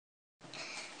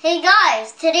Hey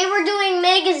guys, today we're doing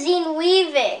magazine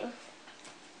weaving.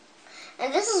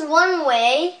 And this is one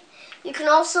way. You can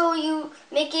also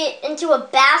make it into a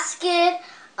basket,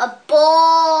 a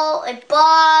bowl, a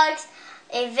box,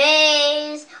 a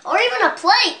vase, or even a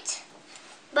plate.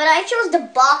 But I chose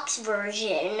the box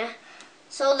version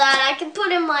so that I can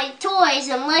put in my toys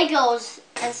and Legos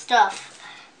and stuff.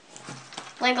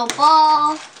 Lego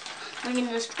ball, link in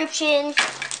the description,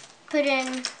 put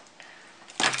in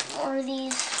more of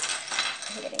these.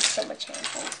 I'm getting so much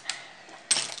handfuls.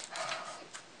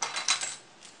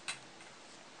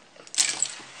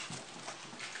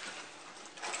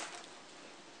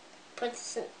 Put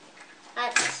this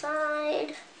at the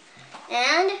side.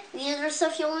 And these are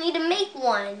stuff you'll need to make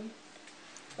one.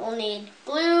 You'll need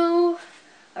glue,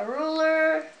 a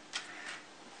ruler,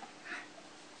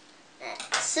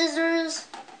 scissors,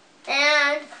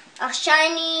 and a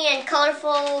shiny and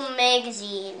colorful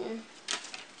magazine.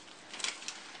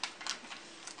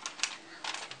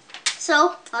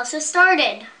 So, let's get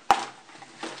started.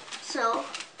 So,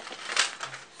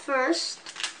 first,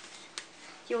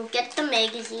 you'll get the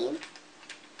magazine,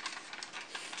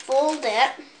 fold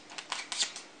it,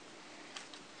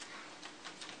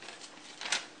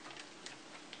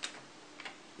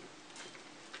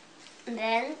 and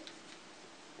then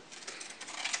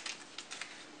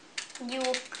you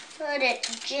will cut it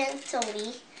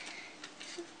gently.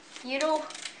 You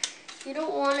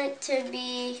don't want it to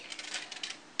be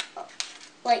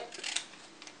like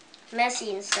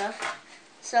messy and stuff.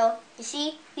 So you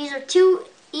see, these are two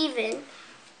even,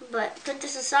 but put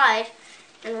this aside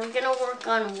and we're gonna work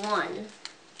on one.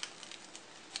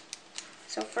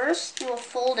 So first you will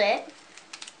fold it.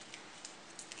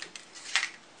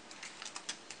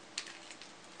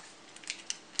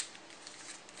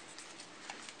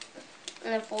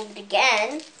 And then fold it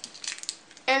again.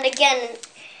 And again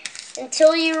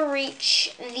until you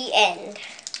reach the end,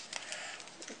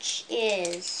 which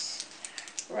is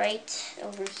right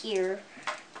over here.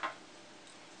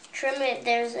 Trim it if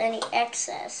there's any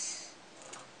excess,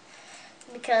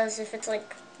 because if it's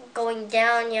like going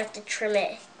down, you have to trim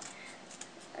it.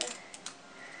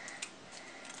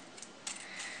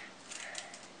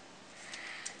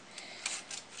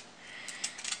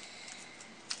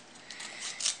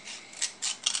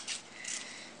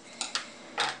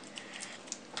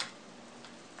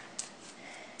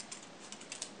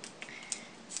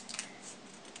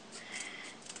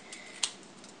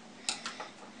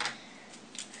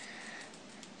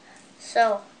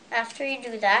 So after you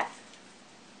do that,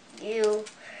 you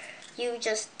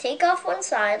just take off one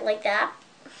side like that,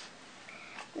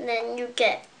 and then you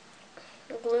get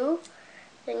glue,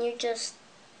 then you just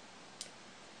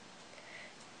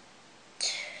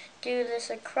do this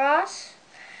across.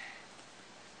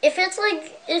 If it's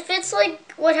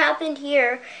like what happened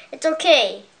here, it's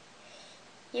okay.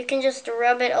 You can just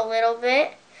rub it a little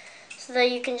bit so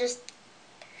that you can just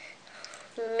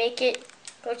make it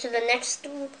go to the next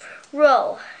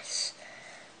row.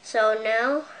 So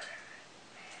now,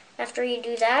 after you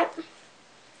do that,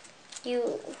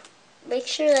 you make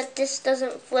sure that this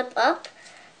doesn't flip up.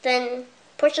 Then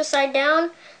push the side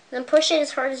down, then push it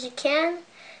as hard as you can,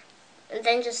 and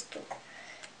then just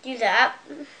do that.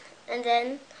 And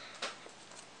then,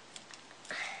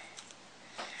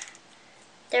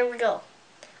 there we go,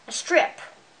 a strip.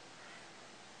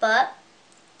 But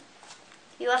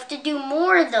you have to do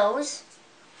more of those,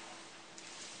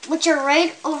 which are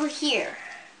right over here.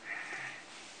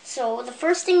 So the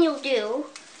first thing you'll do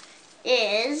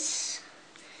is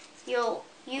you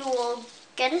will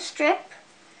get a strip,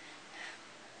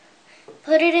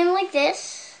 put it in like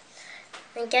this,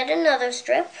 and get another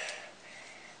strip,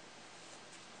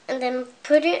 and then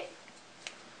put it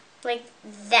like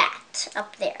that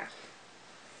up there.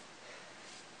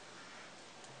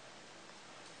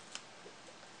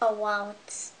 Oh wow,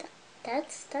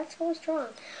 that's so strong.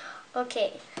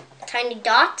 Okay, tiny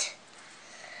dot.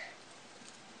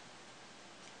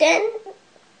 Then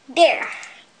there.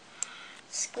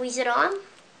 Squeeze it on.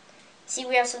 See,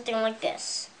 we have something like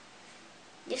this.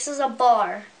 This is a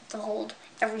bar to hold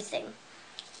everything.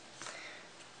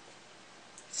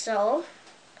 So,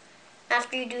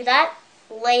 after you do that,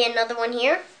 lay another one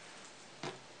here.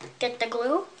 Get the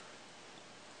glue.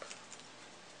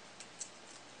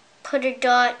 Put a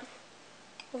dot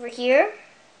over here.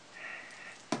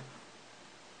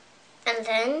 And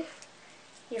then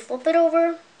you flip it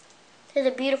over to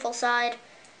the beautiful side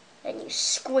and you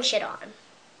squish it on.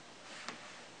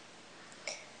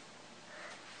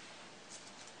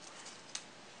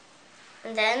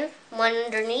 And then one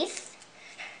underneath.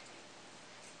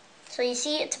 So you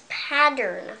see, it's a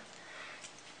pattern.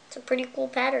 It's a pretty cool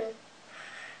pattern.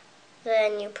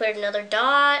 Then you put another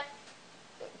dot,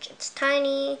 which it's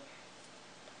tiny.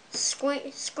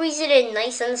 Squeeze it in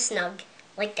nice and snug,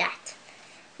 like that.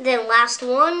 Then last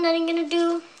one that I'm gonna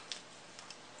do.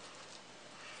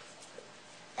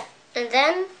 And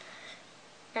then,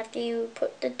 after you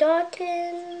put the dot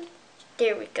in,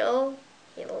 there we go,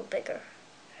 get a little bigger.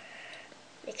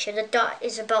 Make sure the dot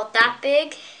is about that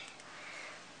big.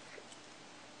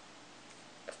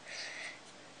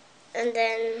 And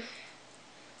then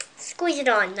squeeze it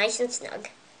on nice and snug.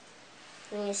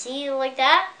 And you see, like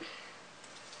that,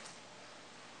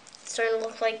 it's starting to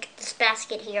look like this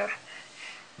basket here.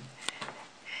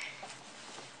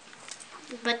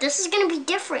 But this is going to be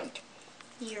different.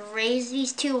 You raise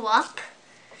these two up.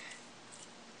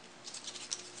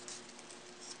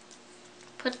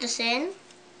 Put this in,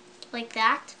 like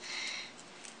that.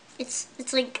 It's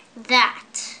like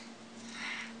that.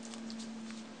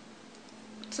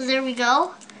 So there we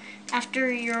go.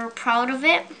 After you're proud of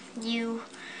it, you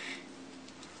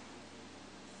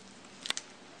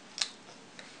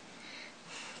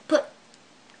put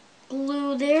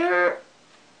glue there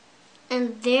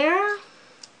and there.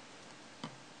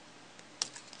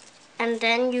 And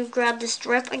then you grab the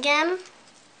strip again.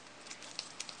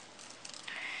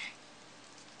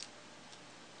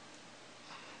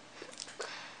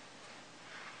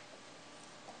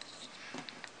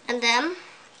 And then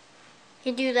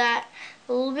you do that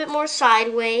a little bit more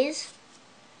sideways.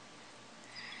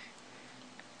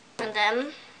 And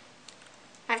then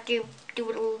after you do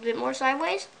it a little bit more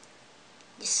sideways,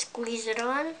 you squeeze it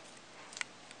on.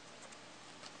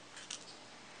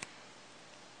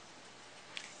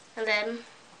 And then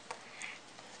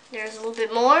there's a little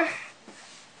bit more.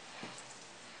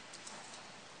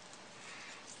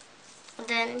 And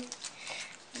then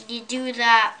you do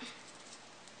that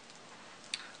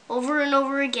over and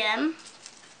over again.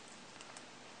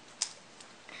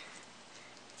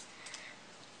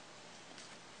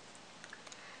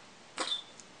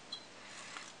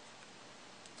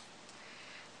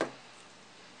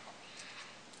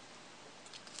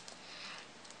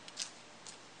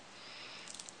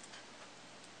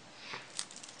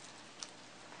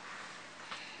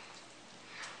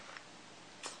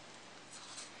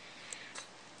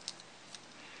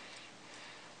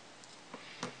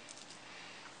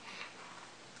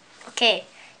 Okay,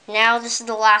 now this is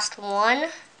the last one,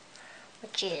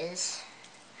 which is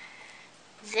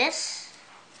this.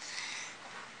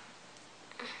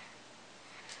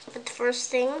 But the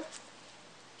first thing,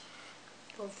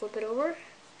 I'll flip it over.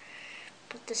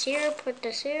 Put this here, put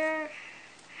this here.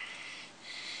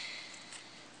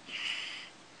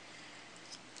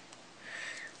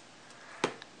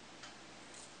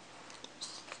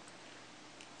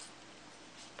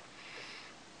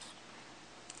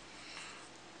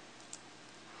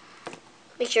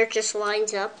 Make sure it just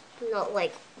lines up, not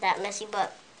like that messy,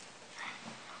 but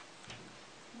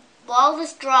while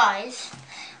this dries,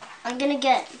 I'm gonna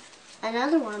get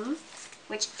another one,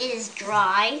 which is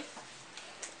dry.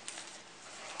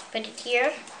 Put it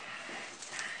here,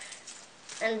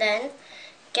 and then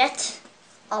get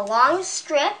a long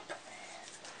strip,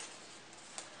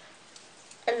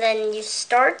 and then you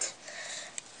start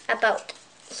about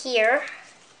here,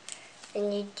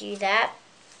 and you do that.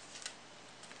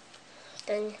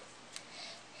 Then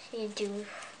you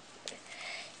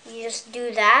just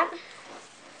do that.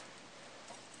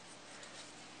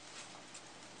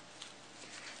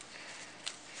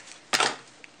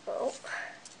 Oh,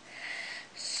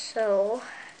 so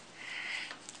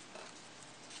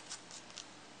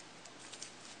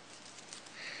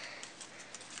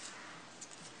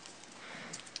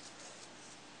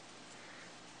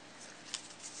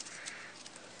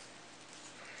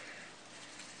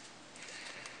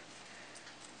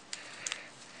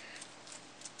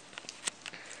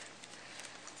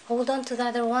hold on to the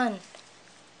other one.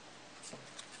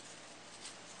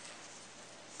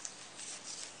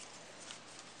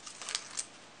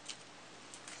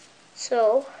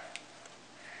 So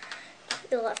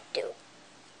you'll have to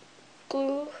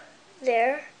glue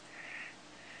there.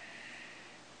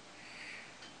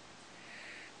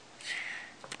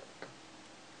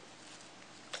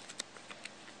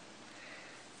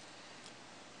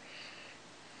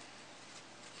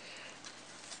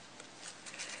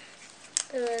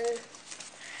 And then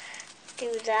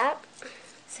do that.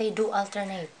 Say do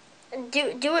alternate.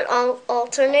 Do it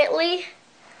alternately.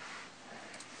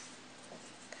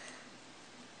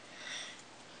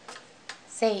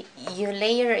 Say you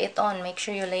layer it on. Make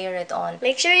sure you layer it on.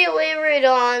 Make sure you layer it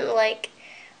on like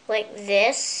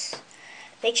this.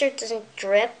 Make sure it doesn't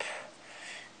drip.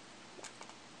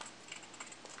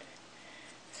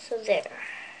 So there.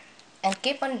 And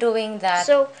keep on doing that.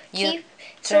 So You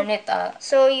turn it up.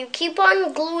 So you keep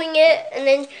on gluing it and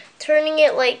then turning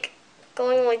it like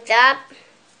going like that,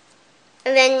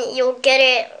 and then you'll get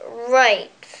it right.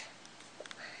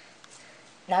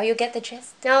 Now you get the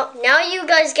gist. Now you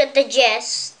guys get the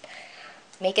gist.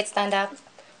 Make it stand up.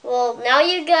 Well, now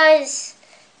you guys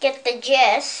get the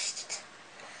gist,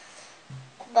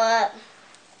 but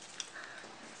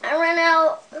I ran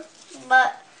out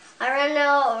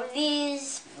of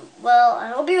these. Well, I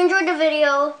hope you enjoyed the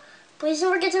video. Please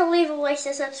don't forget to leave a like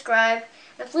and subscribe.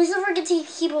 And please don't forget to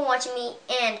keep on watching me.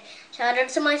 And shout out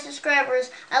to my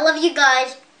subscribers. I love you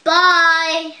guys.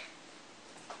 Bye!